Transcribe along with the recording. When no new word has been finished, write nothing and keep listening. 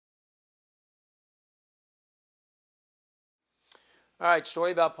All right,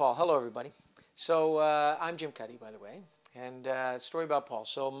 story about Paul. Hello, everybody. So I'm Jim Cuddy, by the way, and story about Paul.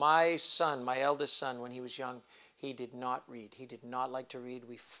 So my son, my eldest son, when he was young, he did not read. He did not like to read.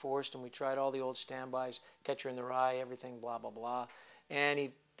 We forced him. We tried all the old standbys, Catcher in the Rye, everything, blah, blah, blah. And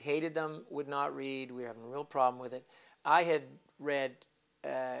he hated them, would not read. We were having a real problem with it. I had read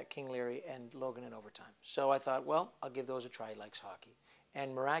King Lear and Logan in Overtime. So I thought, well, I'll give those a try. He likes hockey.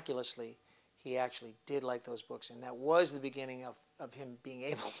 And miraculously, he actually did like those books. And that was the beginning of him being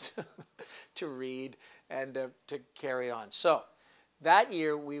able to read and to carry on. So that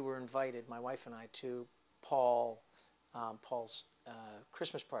year, we were invited, my wife and I, to Paul's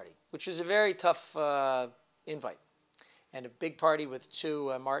Christmas party, which was a very tough invite. And a big party with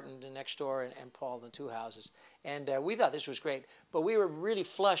two, Martin next door and Paul, the two houses. And we thought this was great. But we were really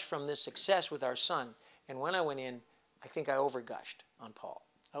flushed from this success with our son. And when I went in, I think I overgushed on Paul.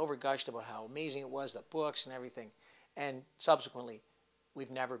 I overgushed about how amazing it was, the books and everything. And subsequently,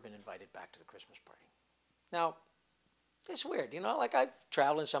 we've never been invited back to the Christmas party. Now, it's weird, you know, like I've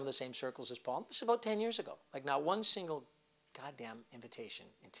traveled in some of the same circles as Paul. This is about 10 years ago. Like not one single goddamn invitation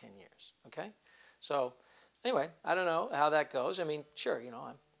in 10 years, okay? So anyway, I don't know how that goes. I mean, sure, you know,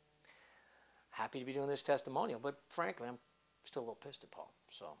 I'm happy to be doing this testimonial, but frankly, I'm still a little pissed at Paul.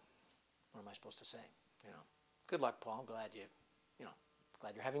 So what am I supposed to say, you know? Good luck, Paul. I'm glad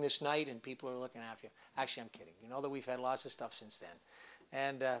glad you're having this night and people are looking after you. Actually, I'm kidding. You know that we've had lots of stuff since then.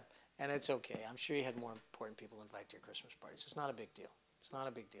 And it's okay. I'm sure you had more important people invite to your Christmas parties. It's not a big deal. It's not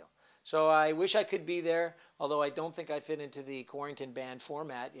a big deal. So I wish I could be there, although I don't think I fit into the Quarrington band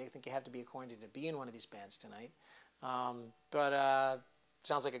format. I think you have to be a Quarrington to be in one of these bands tonight.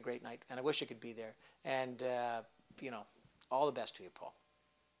 Sounds like a great night, and I wish I could be there. And, you know, all the best to you, Paul.